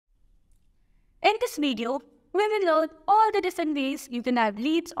In this video, we will learn all the different ways you can add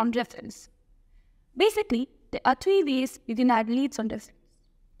leads on Refrens. Basically, there are 3 ways you can add leads on Refrens.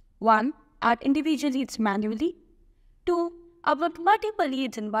 1. Add individual leads manually. 2. Upload multiple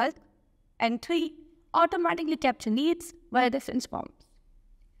leads in bulk. And 3. Automatically capture leads via Refrens forms.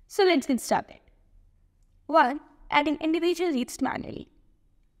 So let's get started. 1. Adding individual leads manually.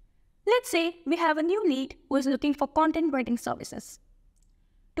 Let's say we have a new lead who is looking for content writing services.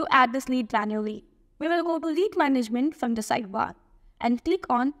 To add this lead manually, we will go to Lead Management from the sidebar and click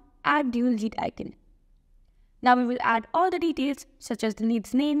on Add New Lead icon. Now we will add all the details such as the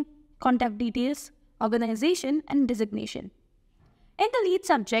lead's name, contact details, organization, and designation. In the lead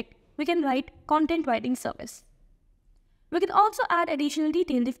subject, we can write Content Writing Service. We can also add additional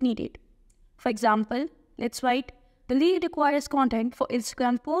detail if needed. For example, let's write the lead requires content for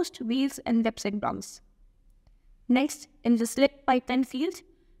Instagram posts, reels, and website browse. Next, in the Select Pipeline field,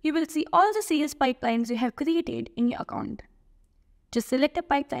 you will see all the sales pipelines you have created in your account. Just select a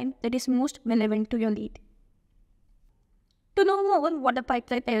pipeline that is most relevant to your lead. To know more what a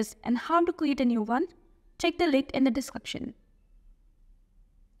pipeline is and how to create a new one, check the link in the description.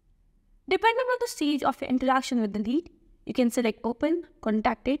 Depending on the stage of your interaction with the lead, you can select Open,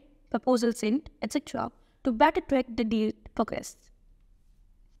 Contacted, Proposal Sent, etc. to better track the deal progress.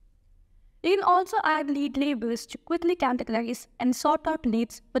 You can also add lead labels to quickly categorize and sort out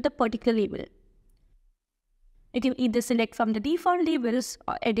leads with a particular label. You can either select from the default labels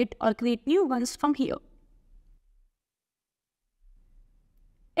or edit or create new ones from here.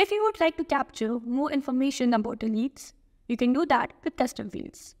 If you would like to capture more information about the leads, you can do that with custom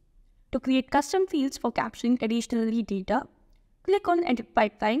fields. To create custom fields for capturing additional lead data, click on Edit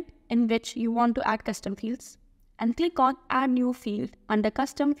Pipeline in which you want to add custom fields and click on Add New Field under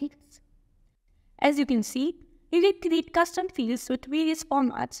Custom Fields. As you can see, you can create custom fields with various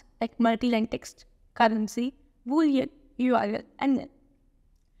formats like multi-line text, currency, boolean, URL, and nil.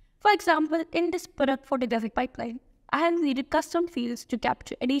 For example, in this product photographic pipeline, I have created custom fields to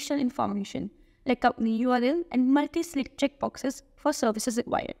capture additional information like company URL and multi-select checkboxes for services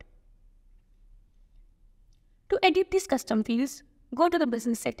required. To edit these custom fields, go to the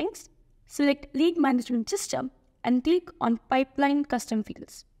Business Settings, select Lead Management System, and click on Pipeline Custom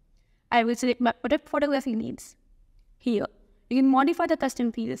Fields. I will select my product photography needs. Here, you can modify the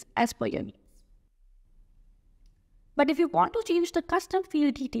custom fields as per your needs. But if you want to change the custom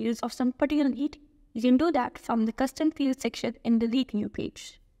field details of some particular lead, you can do that from the Custom Fields section in the Lead New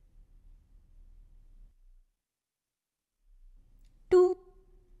page. 2.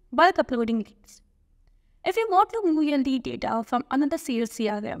 Bulk uploading leads. If you want to move your lead data from another sales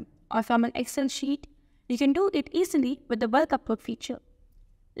CRM or from an Excel sheet, you can do it easily with the bulk upload feature.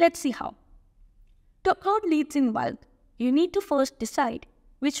 Let's see how. To upload leads in bulk, you need to first decide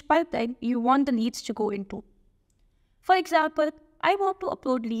which pipeline you want the leads to go into. For example, I want to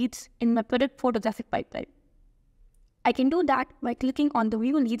upload leads in my product photographic pipeline. I can do that by clicking on the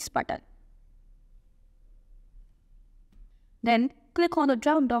View Leads button. Then click on the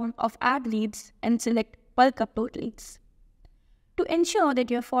drop-down of Add Leads and select Bulk Upload Leads. To ensure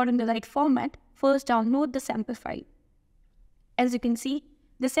that you are following the right format, first download the sample file. As you can see,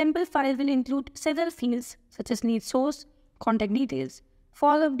 the sample file will include several fields such as lead source, contact details,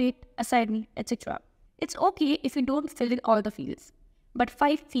 follow-up date, assignment, etc. It's okay if you don't fill in all the fields, but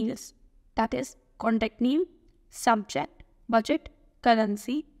 5 fields, that is, contact name, subject, budget,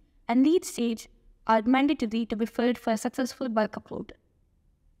 currency, and lead stage are mandatory to be filled for a successful bulk upload.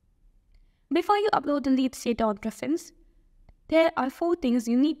 Before you upload the leads data on Refrens, there are 4 things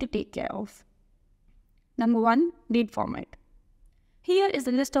you need to take care of. Number 1, date format. Here is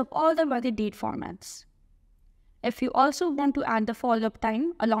a list of all the valid date formats. If you also want to add the follow-up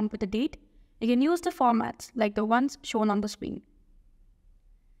time along with the date, you can use the formats like the ones shown on the screen.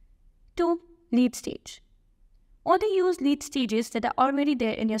 2. Lead stage. Only use lead stages that are already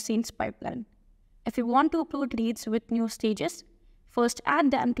there in your sales pipeline. If you want to upload leads with new stages, first add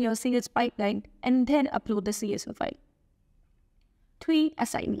them to your sales pipeline and then upload the CSV file. 3.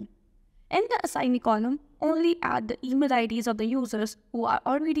 Assignee. In the assignee column, only add the email IDs of the users who are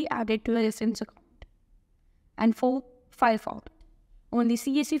already added to your Refrens account. And 4. File format. Only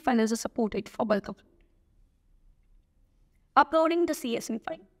CSV files are supported for bulk upload. Uploading the CSV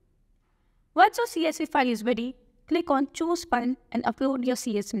file. Once your CSV file is ready, click on Choose File and upload your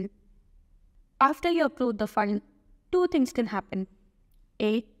CSV. After you upload the file, 2 things can happen.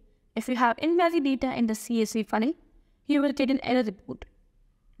 A. If you have invalid data in the CSV file, you will get an error report.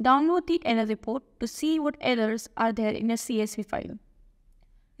 Download the error report to see what errors are there in your CSV file.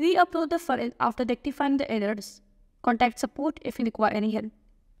 Re-upload the file after rectifying the errors. Contact support if you require any help.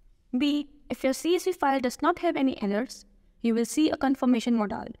 B. If your CSV file does not have any errors, you will see a confirmation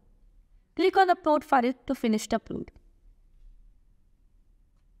modal. Click on Upload File to finish the upload.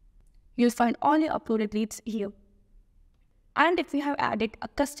 You'll find all your uploaded leads here. And if you have added a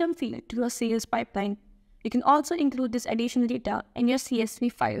custom field to your sales pipeline, you can also include this additional data in your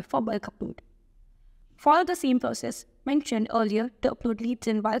CSV file for bulk upload. Follow the same process mentioned earlier to upload leads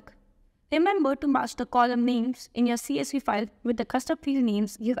in bulk. Remember to match the column names in your CSV file with the custom field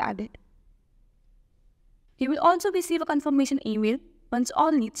names you've added. You will also receive a confirmation email once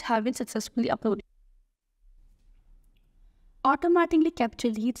all leads have been successfully uploaded. Automatically capture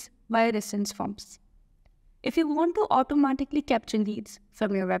leads via reference forms. If you want to automatically capture leads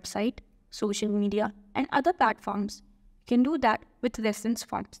from your website, social media, and other platforms, you can do that with reference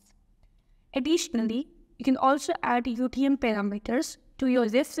forms. Additionally, you can also add UTM parameters to your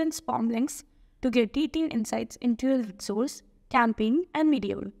reference form links to get detailed insights into your lead source, campaign, and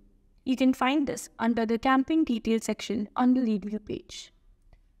media. You can find this under the campaign details section on the lead view page.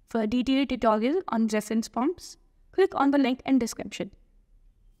 For a detailed tutorial on reference forms, click on the link in description.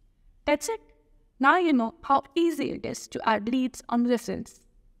 That's it. Now you know how easy it is to add leads on reference.